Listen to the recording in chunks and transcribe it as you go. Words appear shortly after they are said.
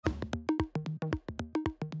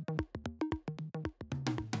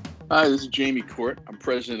Hi, this is Jamie Court. I'm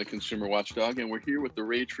president of Consumer Watchdog, and we're here with the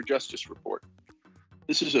Rage for Justice report.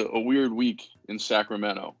 This is a weird week in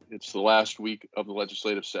Sacramento. It's the last week of the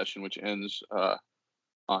legislative session, which ends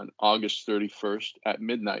on August 31st at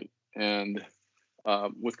midnight. And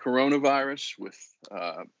with coronavirus, with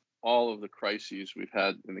all of the crises we've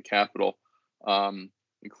had in the Capitol,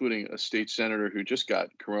 including a state senator who just got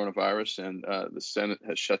coronavirus, and the Senate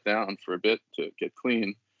has shut down for a bit to get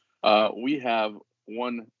clean, we have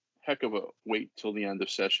one heck of a wait till the end of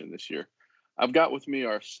session this year. I've got with me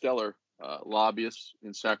our stellar lobbyist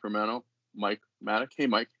in Sacramento, Mike Maddock. Hey,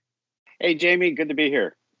 Mike. Hey, Jamie. Good to be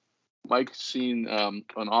here. Mike's seen an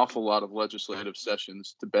awful lot of legislative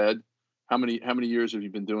sessions to bed. How many years have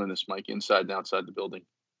you been doing this, Mike, inside and outside the building?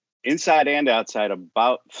 Inside and outside,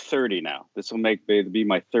 about 30 now. This will be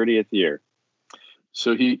my 30th year.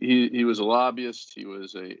 So he was a lobbyist. He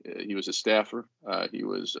was a staffer. He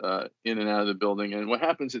was in and out of the building. And what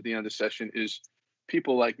happens at the end of session is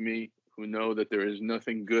people like me who know that there is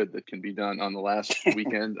nothing good that can be done on the last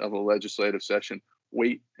weekend of a legislative session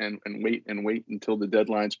wait and wait and wait until the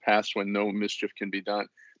deadline's passed when no mischief can be done.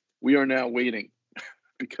 We are now waiting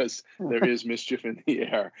because there is mischief in the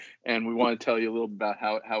air, and we want to tell you a little bit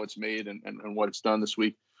about how it's made and what it's done this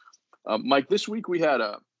week. Mike, this week we had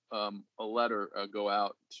a letter go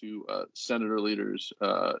out to Senate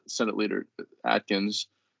Leader Atkins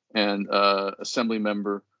and Assembly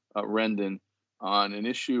Member Rendon on an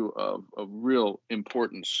issue of real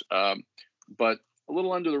importance, but a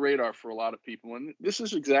little under the radar for a lot of people. And this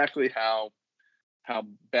is exactly how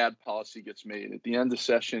bad policy gets made. At the end of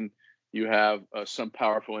session, you have some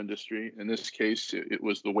powerful industry. In this case, it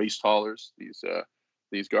was the waste haulers,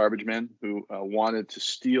 these garbage men who wanted to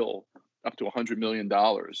steal up to $100 million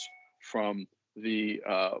from the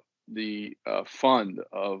fund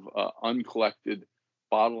of uncollected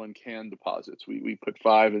bottle and can deposits. We put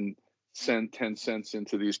 5 and 10 cents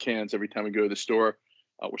into these cans every time we go to the store.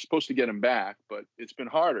 We're supposed to get them back, but it's been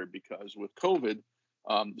harder because with COVID,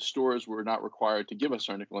 the stores were not required to give us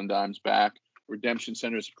our nickel and dimes back. Redemption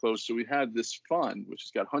centers have closed. So we had this fund, which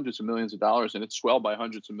has got hundreds of millions of dollars, and it's swelled by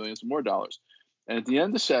hundreds of millions of more dollars. And at the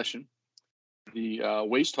end of session, the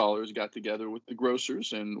waste haulers got together with the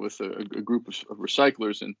grocers and with a group of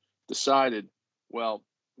recyclers and decided, well,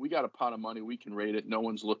 we got a pot of money. We can raid it. No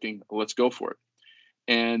one's looking. Let's go for it.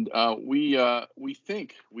 And we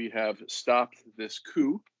think we have stopped this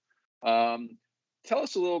coup. Tell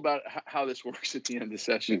us a little about how this works at the end of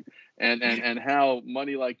session and how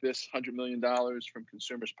money like this, $100 million from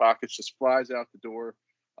consumers' pockets, just flies out the door.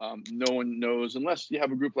 No one knows unless you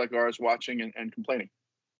have a group like ours watching and complaining.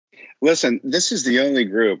 Listen, this is the only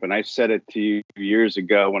group, and I said it to you years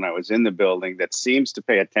ago when I was in the building, that seems to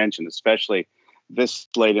pay attention, especially this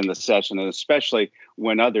late in the session, and especially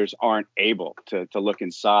when others aren't able to look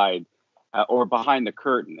inside or behind the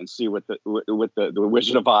curtain and see what the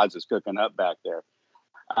Wizard of Oz is cooking up back there.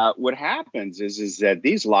 What happens is that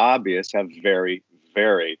these lobbyists have very,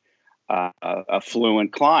 very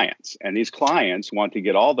affluent clients, and these clients want to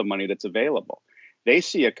get all the money that's available. They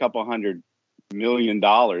see a couple $100 million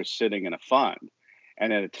sitting in a fund.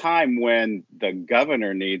 And at a time when the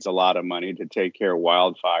governor needs a lot of money to take care of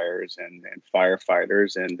wildfires and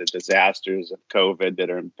firefighters and the disasters of COVID that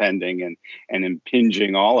are impending and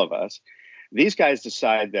impinging all of us, these guys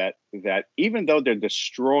decide that even though they're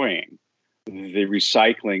destroying the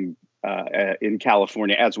recycling in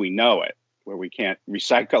California as we know it, where we can't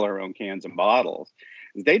recycle our own cans and bottles,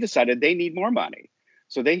 they decided they need more money.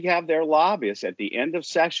 So they have their lobbyists at the end of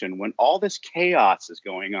session when all this chaos is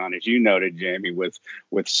going on, as you noted, Jamie,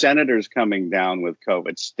 with senators coming down with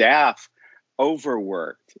COVID, staff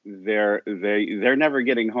overworked. They're never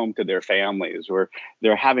getting home to their families, or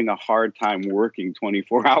they're having a hard time working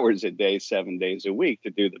 24 hours a day, 7 days a week to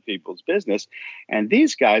do the people's business. And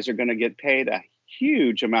these guys are going to get paid a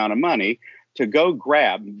huge amount of money to go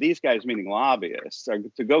grab, these guys meaning lobbyists, are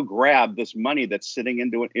to go grab this money that's sitting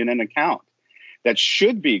in an account that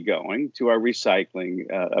should be going to our recycling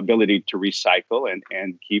ability to recycle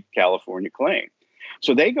and keep California clean.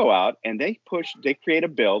 So they go out and they create a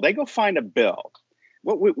bill. They go find a bill.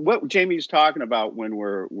 What Jamie's talking about when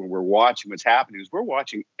we're watching what's happening is we're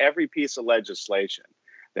watching every piece of legislation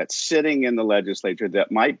that's sitting in the legislature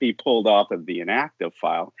that might be pulled off of the inactive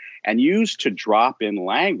file and used to drop in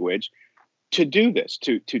language to do this,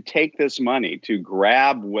 to take this money, to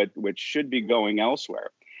grab what should be going elsewhere.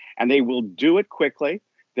 And they will do it quickly.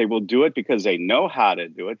 They will do it because they know how to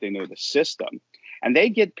do it. They know the system. And they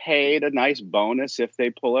get paid a nice bonus if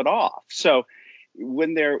they pull it off. So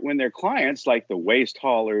when their clients like the waste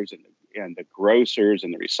haulers and the grocers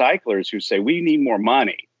and the recyclers who say, we need more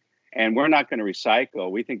money, and we're not going to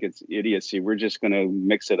recycle. We think it's idiocy. We're just going to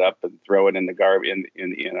mix it up and throw it in the garbage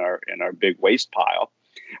in our big waste pile.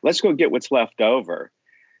 Let's go get what's left over.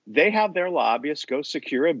 They have their lobbyists go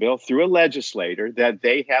secure a bill through a legislator that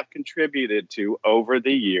they have contributed to over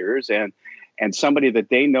the years, and somebody that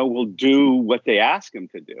they know will do what they ask them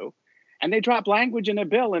to do. And they drop language in a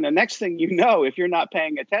bill, and the next thing you know, if you're not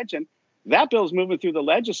paying attention, that bill's moving through the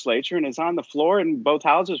legislature and is on the floor in both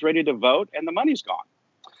houses ready to vote, and the money's gone.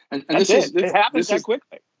 And it happens that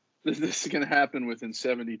quickly. This is going to happen within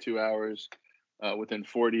 72 hours, within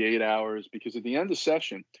 48 hours, because at the end of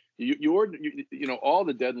session, all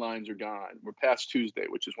the deadlines are gone. We're past Tuesday,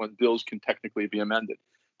 which is when bills can technically be amended.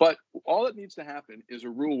 But all that needs to happen is a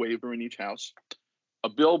rule waiver in each house, a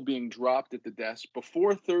bill being dropped at the desk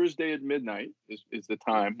before Thursday at midnight is the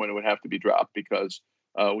time when it would have to be dropped, because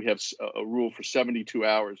we have a rule for 72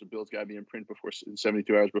 hours. A bill's got to be in print before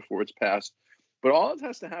 72 hours before it's passed. But all that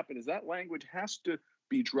has to happen is that language has to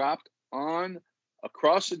be dropped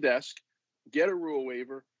across the desk, get a rule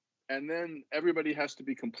waiver, and then everybody has to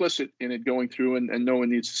be complicit in it going through, and no one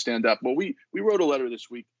needs to stand up. Well, we wrote a letter this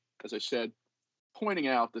week, as I said, pointing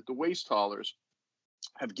out that the waste haulers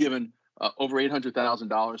have given over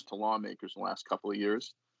 $800,000 to lawmakers in the last couple of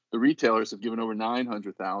years. The retailers have given over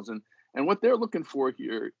 $900,000. And what they're looking for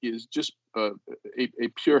here is just a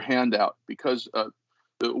pure handout, because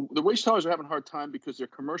the waste haulers are having a hard time because their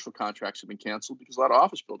commercial contracts have been canceled because a lot of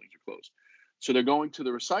office buildings are closed. So they're going to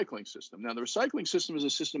the recycling system. Now, the recycling system is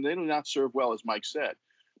a system they do not serve well, as Mike said,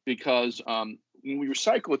 because when we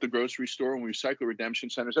recycle at the grocery store, when we recycle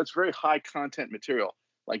redemption centers, that's very high content material.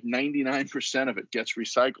 Like 99% of it gets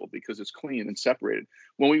recycled because it's clean and separated.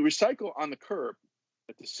 When we recycle on the curb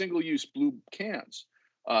at the single-use blue cans,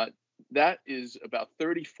 that is about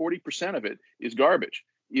 40% of it is garbage.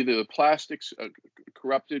 Either the plastic's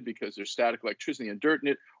corrupted because there's static electricity and dirt in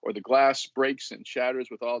it, or the glass breaks and shatters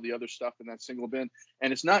with all the other stuff in that single bin,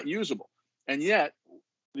 and it's not usable. And yet,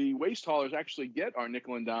 the waste haulers actually get our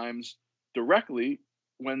nickel and dimes directly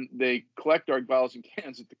when they collect our bottles and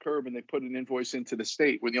cans at the curb, and they put an invoice into the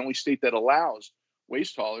state. We're the only state that allows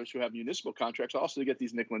waste haulers who have municipal contracts also to get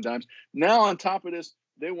these nickel and dimes. Now, on top of this,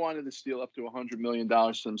 they wanted to steal up to $100 million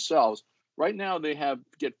themselves. Right now, all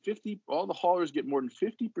the haulers get more than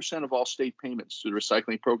 50% of all state payments to the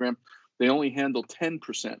recycling program. They only handle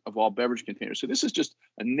 10% of all beverage containers. So this is just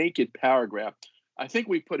a naked power grab. I think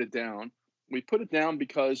we put it down. We put it down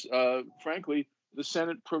because, frankly, the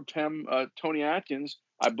Senate Pro Tem Tony Atkins,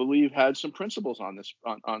 I believe, had some principles on this,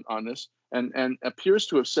 on this, and appears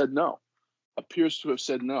to have said no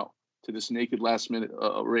to this naked last-minute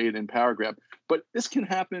raid and power grab. But this can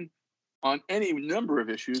happen on any number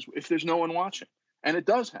of issues if there's no one watching. And it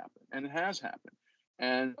does happen, and it has happened.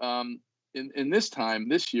 And in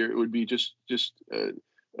this year, it would be just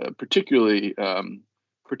particularly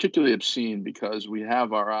obscene, because we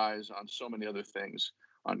have our eyes on so many other things,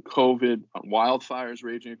 on COVID, on wildfires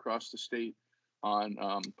raging across the state, on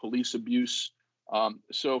police abuse.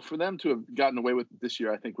 So for them to have gotten away with it this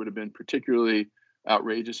year, I think would have been particularly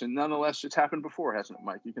outrageous. And nonetheless, it's happened before, hasn't it,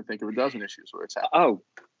 Mike? You can think of a dozen issues where it's happened. Oh,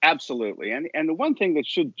 absolutely. And the one thing that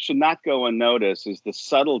should not go unnoticed is the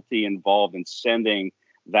subtlety involved in sending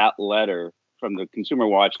that letter from the consumer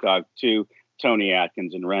watchdog to Tony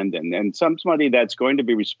Atkins and Rendon. And somebody that's going to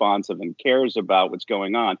be responsive and cares about what's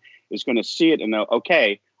going on is going to see it and know,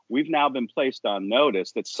 okay, we've now been placed on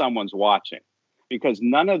notice that someone's watching, because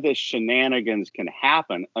none of this shenanigans can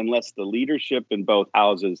happen unless the leadership in both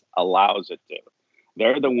houses allows it to.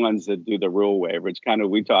 They're the ones that do the rule waiver. It's kind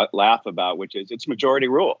of, laugh about, which is it's majority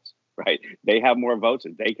rules, right? They have more votes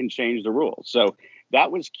and they can change the rules. So that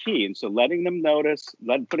was key. And so letting them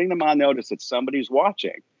putting them on notice that somebody's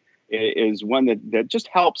watching is one that just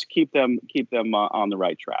helps keep them on the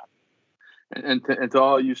right track. And to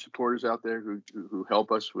all you supporters out there who help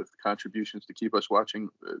us with contributions to keep us watching,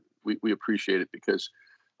 we appreciate it, because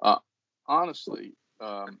honestly,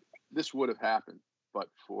 this would have happened, but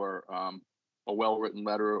for a well-written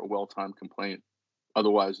letter, a well-timed complaint.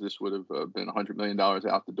 Otherwise, this would have been $100 million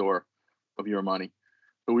out the door of your money.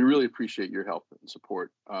 But we really appreciate your help and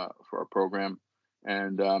support for our program.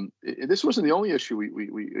 And this wasn't the only issue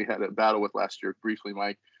we had a battle with last year. Briefly,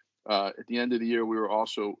 Mike, at the end of the year, we were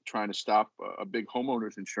also trying to stop a big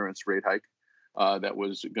homeowners insurance rate hike that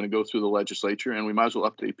was going to go through the legislature. And we might as well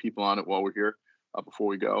update people on it while we're here before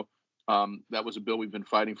we go. That was a bill we've been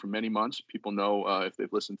fighting for many months. People know, if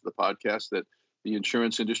they've listened to the podcast, that the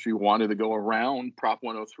insurance industry wanted to go around Prop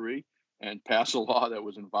 103 and pass a law that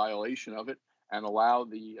was in violation of it, and allow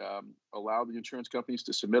the insurance companies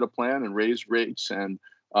to submit a plan and raise rates and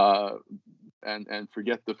and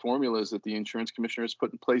forget the formulas that the insurance commissioner has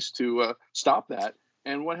put in place to stop that.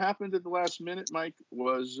 And what happened at the last minute, Mike,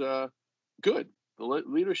 was good. The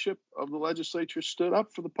leadership of the legislature stood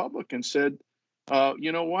up for the public and said,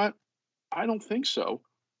 you know what? I don't think so.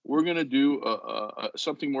 We're going to do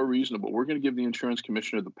something more reasonable. We're going to give the insurance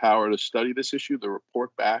commissioner the power to study this issue, to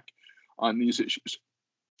report back on these issues,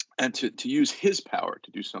 and to use his power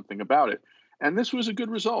to do something about it. And this was a good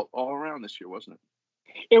result all around this year, wasn't it?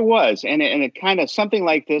 It was. And it kind of something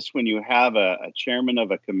like this, when you have a chairman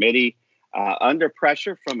of a committee under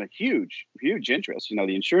pressure from a huge interest.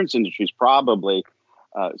 The insurance industry is probably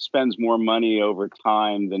spends more money over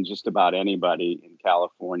time than just about anybody in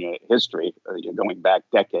California history, going back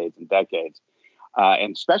decades and decades.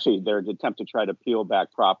 And especially their attempt to try to peel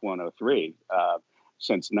back Prop 103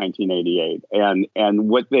 since 1988. And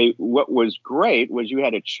what was great was you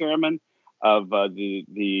had a chairman of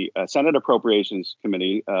the Senate Appropriations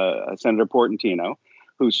Committee, Senator Portantino,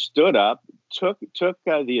 who stood up, took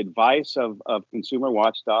the advice of Consumer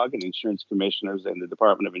Watchdog and insurance commissioners in the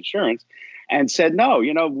Department of Insurance, and said, no,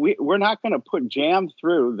 we're not going to jam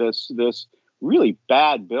through this really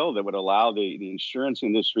bad bill that would allow the insurance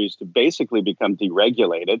industries to basically become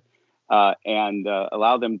deregulated and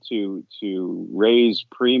allow them to raise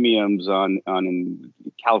premiums on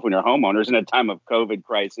California homeowners in a time of COVID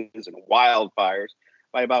crisis and wildfires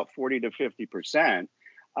by about 40 to 50%.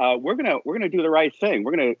 We're gonna do the right thing.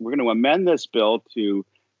 We're gonna amend this bill to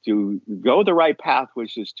go the right path,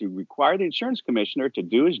 which is to require the insurance commissioner to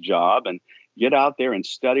do his job and get out there and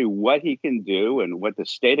study what he can do and what the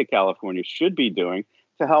state of California should be doing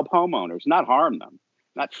to help homeowners, not harm them,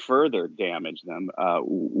 not further damage them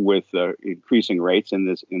with increasing rates in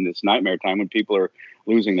this nightmare time when people are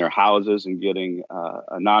losing their houses and getting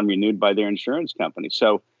non-renewed by their insurance company.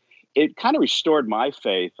 So it kind of restored my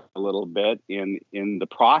faith a little bit in the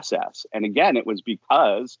process. And again, it was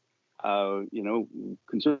because,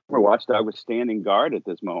 Consumer Watchdog was standing guard at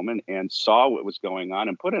this moment and saw what was going on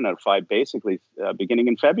and put in a fight basically beginning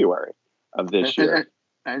in February of this year.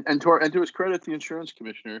 And to his credit, the insurance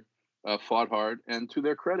commissioner fought hard. And to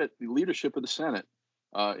their credit, the leadership of the Senate,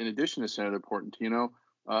 in addition to Senator Portantino,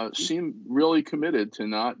 seemed really committed to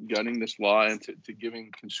not gutting this law and to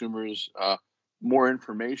giving consumers more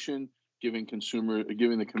information, giving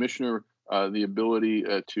the commissioner the ability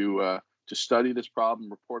to study this problem,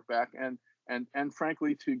 report back, and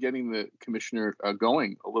frankly to getting the commissioner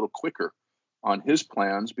going a little quicker on his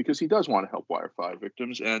plans, because he does want to help wildfire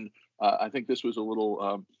victims. And I think this was a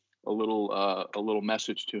little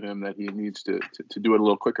message to him that he needs to do it a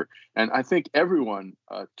little quicker. And I think everyone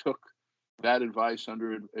took that advice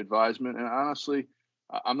under advisement. And honestly,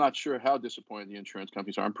 I'm not sure how disappointed the insurance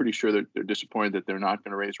companies are. I'm pretty sure they're disappointed that they're not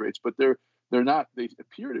going to raise rates, but they're not. They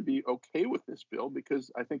appear to be okay with this bill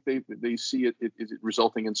because I think they see it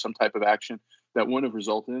resulting in some type of action that wouldn't have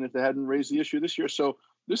resulted in if they hadn't raised the issue this year. So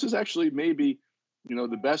this is actually maybe,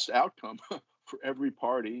 the best outcome for every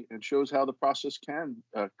party, and shows how the process can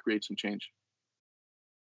create some change.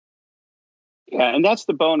 Yeah, and that's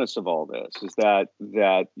the bonus of all this, is that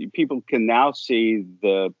people can now see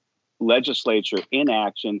the legislature in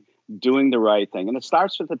action doing the right thing. And it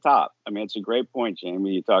starts at the top. I mean, it's a great point,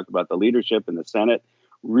 Jamie. You talked about the leadership in the Senate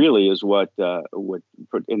really is and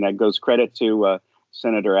that goes credit to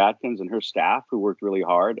Senator Atkins and her staff, who worked really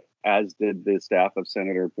hard, as did the staff of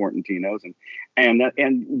Senator Portantino's.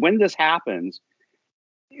 And when this happens,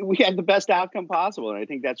 we had the best outcome possible. And I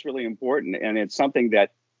think that's really important. And it's something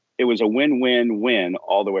that it was a win-win-win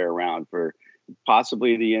all the way around for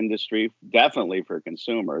possibly the industry, definitely for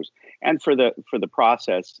consumers, and for the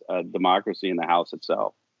process, democracy in the House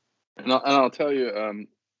itself. And I'll tell you,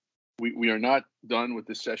 we are not done with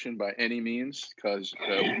this session by any means, because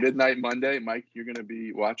midnight Monday, Mike, you're going to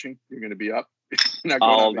be watching. You're going to be up. Not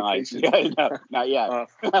going all night. Yeah, no, not yet.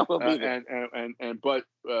 We'll be there. But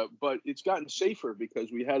it's gotten safer, because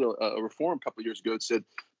we had a reform a couple of years ago that said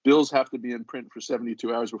bills have to be in print for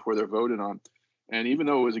 72 hours before they're voted on. And even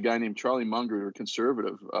though it was a guy named Charlie Munger, a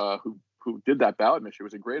conservative, who did that ballot measure, it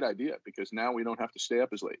was a great idea, because now we don't have to stay up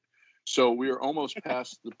as late. So we are almost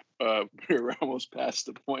past the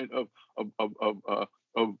point of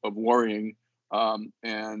worrying, and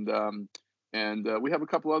we have a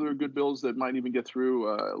couple other good bills that might even get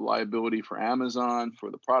through. Liability for Amazon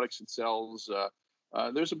for the products it sells.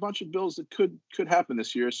 There's a bunch of bills that could happen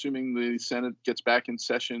this year, assuming the Senate gets back in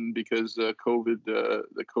session, because the COVID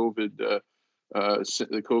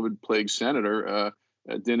plagued senator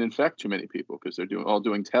didn't infect too many people, because they're all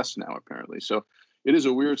doing tests now, apparently. So it is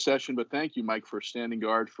a weird session, but thank you, Mike, for standing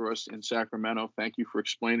guard for us in Sacramento. Thank you for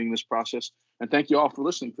explaining this process. And thank you all for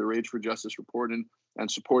listening to the Rage for Justice Report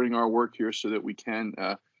and supporting our work here so that we can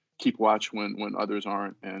keep watch when others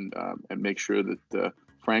aren't, and make sure that,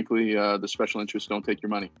 frankly, the special interests don't take your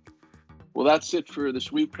money. Well, that's it for this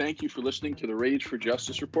week. Thank you for listening to the Rage for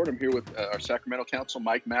Justice Report. I'm here with our Sacramento counsel,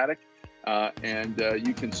 Mike Maddock, and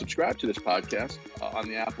you can subscribe to this podcast on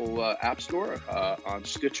the Apple App Store, on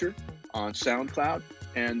Stitcher, on SoundCloud,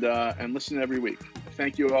 and listen every week.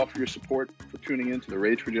 Thank you all for your support, for tuning in to the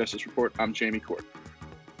Rage for Justice Report. I'm Jamie Court.